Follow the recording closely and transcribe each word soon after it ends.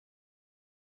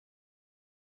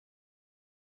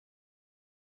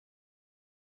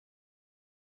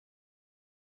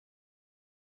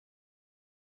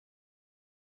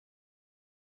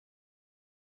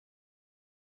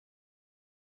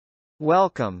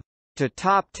Welcome to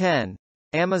Top 10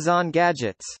 Amazon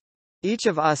Gadgets. Each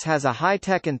of us has a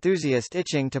high-tech enthusiast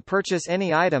itching to purchase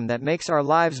any item that makes our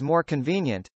lives more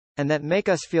convenient, and that make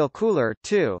us feel cooler,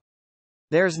 too.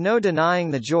 There's no denying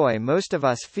the joy most of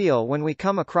us feel when we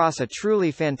come across a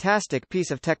truly fantastic piece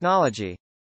of technology.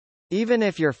 Even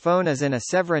if your phone is in a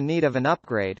severe need of an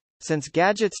upgrade, since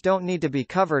gadgets don't need to be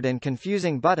covered in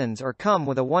confusing buttons or come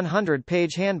with a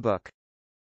 100-page handbook.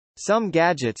 Some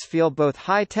gadgets feel both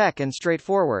high-tech and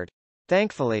straightforward.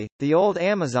 Thankfully, the old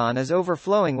Amazon is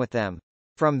overflowing with them.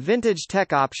 From vintage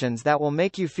tech options that will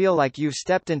make you feel like you've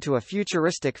stepped into a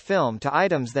futuristic film to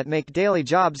items that make daily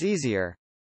jobs easier.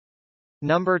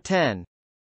 Number 10.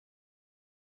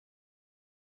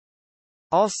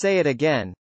 I'll say it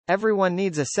again. Everyone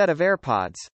needs a set of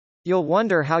AirPods. You'll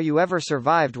wonder how you ever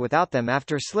survived without them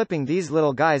after slipping these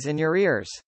little guys in your ears.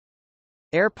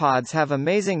 AirPods have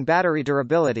amazing battery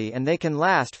durability and they can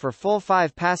last for full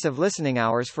 5 passive listening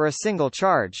hours for a single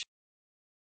charge.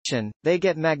 They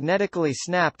get magnetically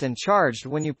snapped and charged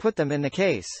when you put them in the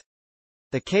case.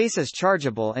 The case is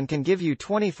chargeable and can give you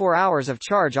 24 hours of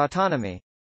charge autonomy.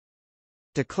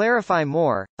 To clarify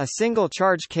more, a single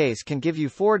charge case can give you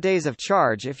 4 days of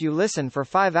charge if you listen for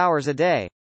 5 hours a day.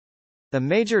 The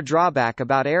major drawback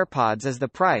about AirPods is the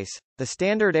price. The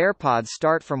standard AirPods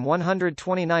start from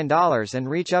 $129 and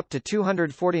reach up to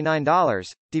 $249,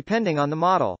 depending on the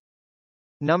model.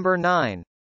 Number 9.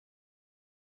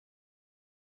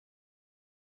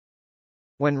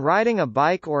 When riding a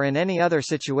bike or in any other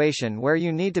situation where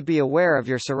you need to be aware of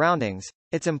your surroundings,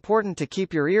 it's important to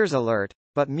keep your ears alert,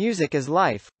 but music is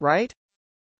life, right?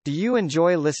 Do you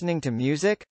enjoy listening to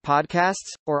music,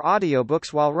 podcasts, or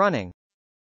audiobooks while running?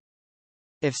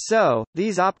 If so,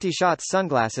 these OptiShot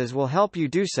sunglasses will help you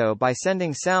do so by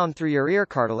sending sound through your ear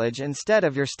cartilage instead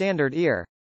of your standard ear.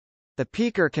 The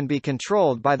peaker can be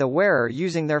controlled by the wearer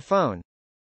using their phone.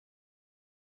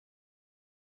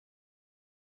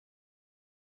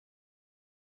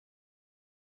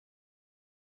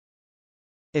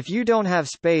 If you don't have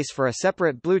space for a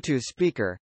separate Bluetooth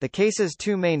speaker, the case's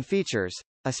 2 main features,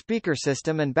 a speaker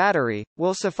system and battery,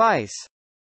 will suffice.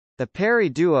 The Perry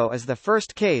Duo is the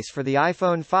first case for the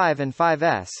iPhone 5 and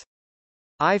 5S.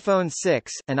 iPhone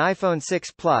 6 and iPhone 6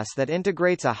 Plus that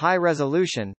integrates a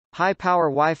high-resolution, high-power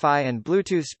Wi-Fi and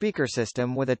Bluetooth speaker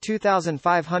system with a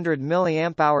 2,500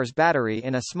 mAh battery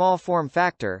in a small form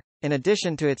factor, in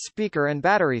addition to its speaker and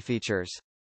battery features.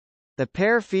 The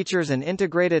pair features an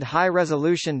integrated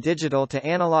high-resolution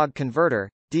digital-to-analog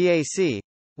converter, DAC,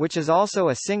 which is also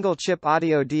a single-chip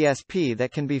audio DSP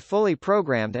that can be fully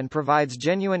programmed and provides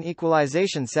genuine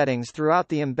equalization settings throughout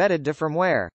the embedded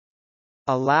firmware.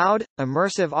 A loud,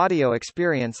 immersive audio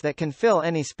experience that can fill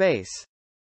any space.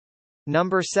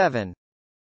 Number 7.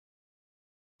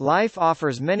 Life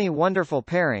offers many wonderful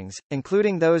pairings,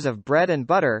 including those of bread and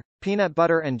butter, peanut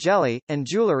butter and jelly, and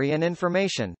jewelry and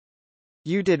information.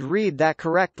 You did read that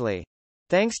correctly.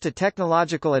 Thanks to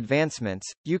technological advancements,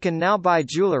 you can now buy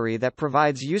jewelry that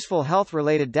provides useful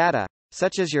health-related data,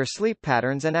 such as your sleep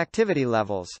patterns and activity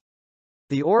levels.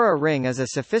 The Aura Ring is a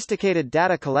sophisticated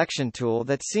data collection tool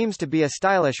that seems to be a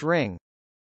stylish ring.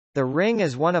 The ring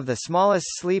is one of the smallest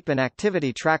sleep and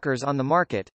activity trackers on the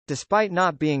market, despite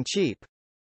not being cheap.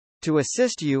 To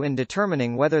assist you in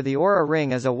determining whether the Aura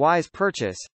Ring is a wise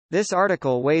purchase, this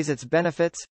article weighs its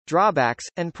benefits, drawbacks,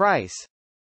 and price.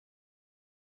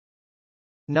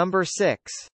 Number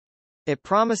 6. It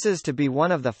promises to be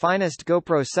one of the finest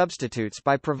GoPro substitutes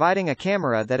by providing a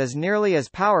camera that is nearly as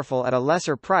powerful at a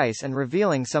lesser price and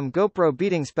revealing some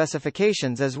GoPro-beating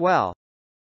specifications as well.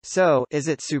 So, is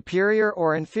it superior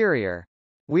or inferior?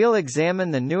 We'll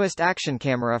examine the newest action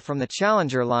camera from the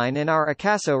Challenger line in our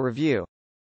Acaso review.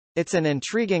 It's an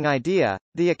intriguing idea,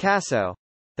 the Acaso.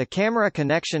 The camera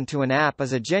connection to an app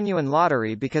is a genuine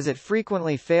lottery because it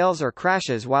frequently fails or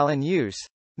crashes while in use,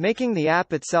 making the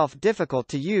app itself difficult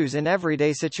to use in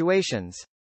everyday situations.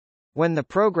 When the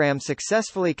program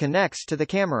successfully connects to the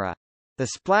camera, the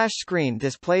splash screen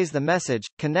displays the message,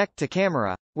 "Connect to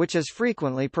camera," which is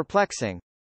frequently perplexing.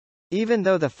 Even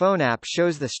though the phone app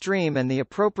shows the stream and the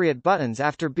appropriate buttons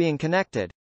after being connected.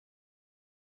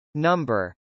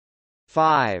 Number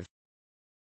 5.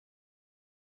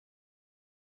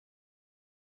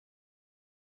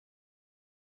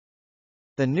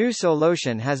 The new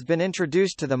Solotion has been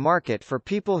introduced to the market for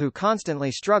people who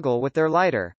constantly struggle with their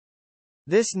lighter.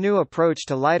 This new approach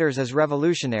to lighters is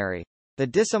revolutionary. The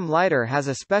Dism lighter has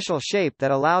a special shape that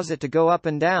allows it to go up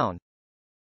and down.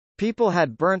 People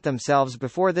had burnt themselves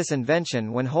before this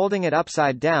invention when holding it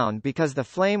upside down because the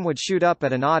flame would shoot up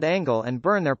at an odd angle and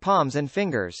burn their palms and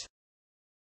fingers.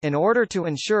 In order to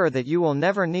ensure that you will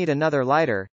never need another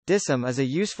lighter, DISM is a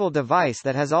useful device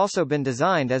that has also been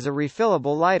designed as a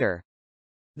refillable lighter.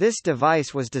 This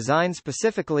device was designed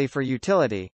specifically for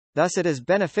utility, thus it is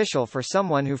beneficial for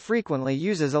someone who frequently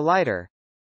uses a lighter.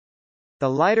 The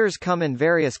lighters come in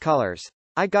various colors.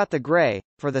 I got the gray,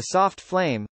 for the soft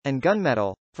flame, and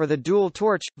gunmetal, for the dual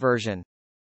torch, version.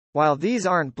 While these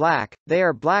aren't black, they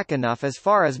are black enough as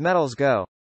far as metals go.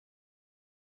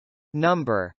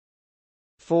 Number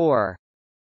 4.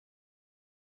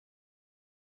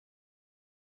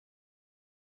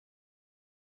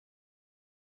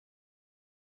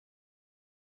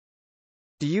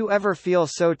 Do you ever feel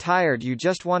so tired you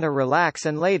just want to relax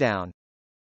and lay down?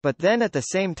 But then at the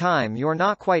same time you're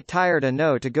not quite tired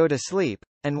enough to go to sleep,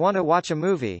 and want to watch a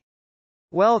movie?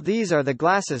 Well, these are the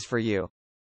glasses for you.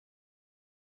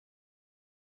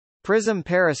 Prism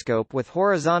periscope with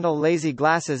horizontal lazy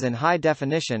glasses in high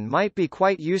definition might be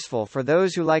quite useful for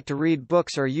those who like to read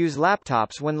books or use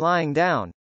laptops when lying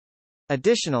down.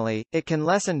 Additionally, it can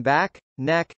lessen back,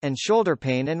 neck, and shoulder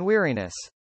pain and weariness.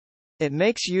 It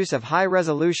makes use of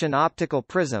high-resolution optical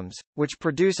prisms, which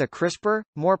produce a crisper,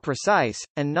 more precise,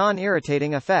 and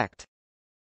non-irritating effect.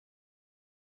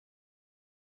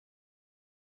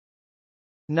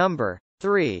 Number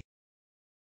 3.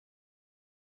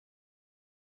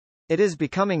 It is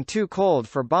becoming too cold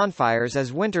for bonfires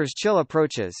as winter's chill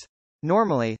approaches.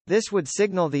 Normally, this would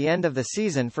signal the end of the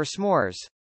season for s'mores.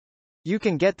 You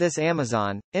can get this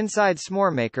Amazon Inside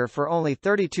S'more Maker for only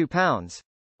 £32.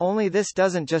 Only this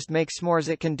doesn't just make s'mores,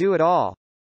 it can do it all.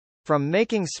 From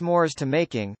making s'mores to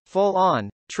making full-on,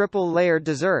 triple-layered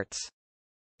desserts.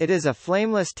 It is a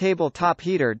flameless tabletop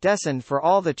heater destined for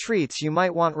all the treats you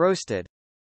might want roasted.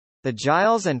 The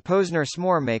Giles and Posner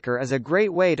S'more Maker is a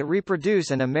great way to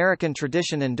reproduce an American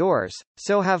tradition indoors,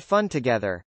 so have fun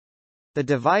together. The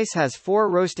device has 4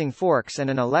 roasting forks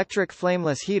and an electric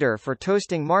flameless heater for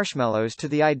toasting marshmallows to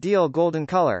the ideal golden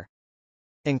color.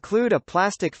 Include a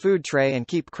plastic food tray and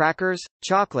keep crackers,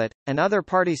 chocolate, and other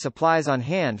party supplies on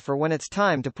hand for when it's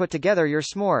time to put together your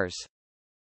s'mores.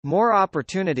 More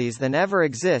opportunities than ever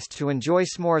exist to enjoy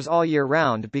s'mores all year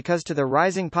round because to the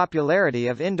rising popularity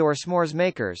of indoor s'mores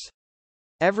makers.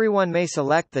 Everyone may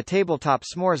select the tabletop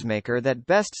s'mores maker that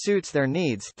best suits their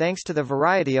needs thanks to the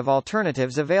variety of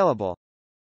alternatives available.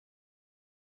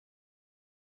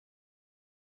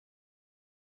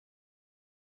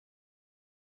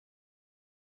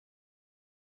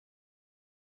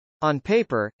 On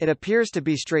paper, it appears to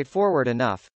be straightforward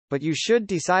enough, but you should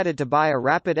decided to buy a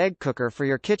rapid egg cooker for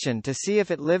your kitchen to see if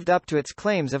it lived up to its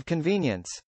claims of convenience.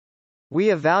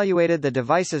 We evaluated the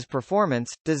device's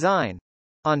performance, design.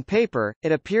 On paper,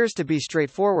 it appears to be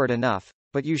straightforward enough,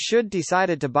 but you should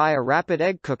decided to buy a rapid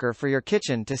egg cooker for your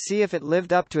kitchen to see if it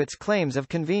lived up to its claims of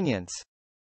convenience.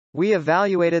 We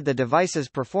evaluated the device's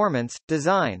performance,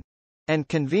 design, and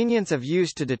convenience of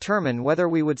use to determine whether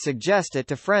we would suggest it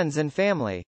to friends and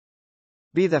family.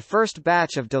 Be the first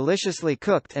batch of deliciously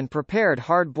cooked and prepared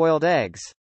hard-boiled eggs.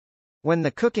 When the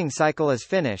cooking cycle is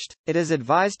finished, it is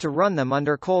advised to run them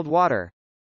under cold water.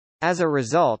 As a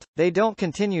result, they don't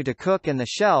continue to cook and the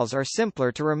shells are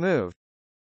simpler to remove.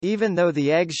 Even though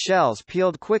the eggs' shells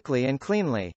peeled quickly and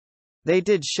cleanly, they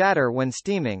did shatter when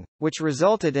steaming, which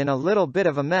resulted in a little bit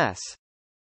of a mess.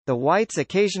 The whites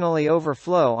occasionally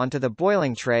overflow onto the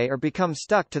boiling tray or become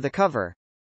stuck to the cover.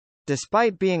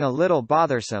 Despite being a little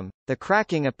bothersome, the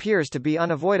cracking appears to be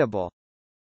unavoidable.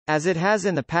 As it has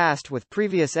in the past with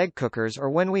previous egg cookers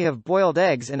or when we have boiled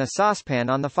eggs in a saucepan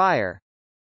on the fire.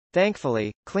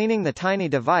 Thankfully, cleaning the tiny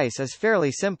device is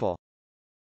fairly simple.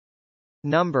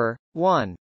 Number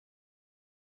 1.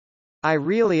 I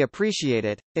really appreciate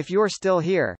it, if you're still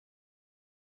here.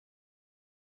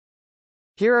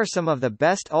 Here are some of the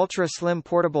best ultra-slim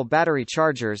portable battery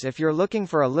chargers if you're looking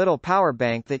for a little power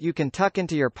bank that you can tuck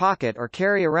into your pocket or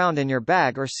carry around in your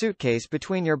bag or suitcase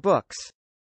between your books.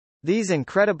 These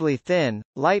incredibly thin,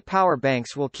 light power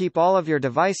banks will keep all of your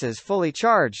devices fully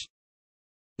charged.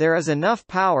 There is enough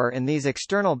power in these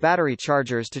external battery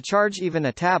chargers to charge even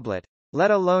a tablet, let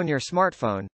alone your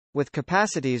smartphone, with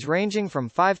capacities ranging from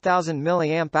 5,000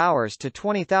 mAh to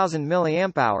 20,000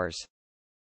 mAh.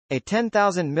 A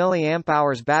 10,000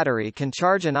 mAh battery can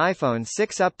charge an iPhone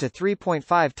 6 up to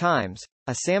 3.5 times,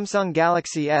 a Samsung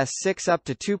Galaxy S6 up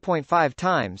to 2.5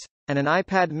 times, and an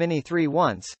iPad mini 3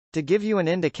 once, to give you an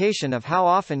indication of how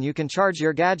often you can charge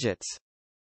your gadgets.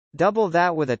 Double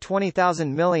that with a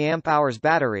 20,000 mAh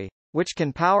battery, which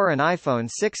can power an iPhone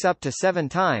 6 up to 7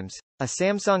 times, a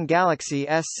Samsung Galaxy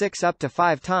S6 up to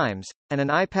 5 times, and an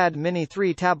iPad mini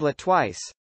 3 tablet twice.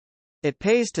 It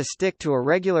pays to stick to a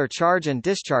regular charge and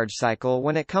discharge cycle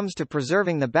when it comes to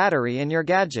preserving the battery in your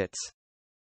gadgets.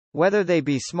 whether they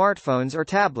be smartphones or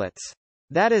tablets.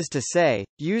 That is to say,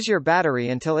 use your battery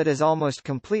until it is almost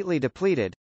completely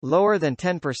depleted, lower than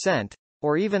 10%,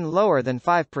 or even lower than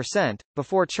 5%,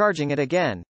 before charging it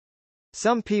again.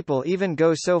 Some people even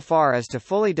go so far as to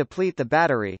fully deplete the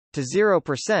battery, to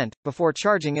 0%, before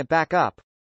charging it back up.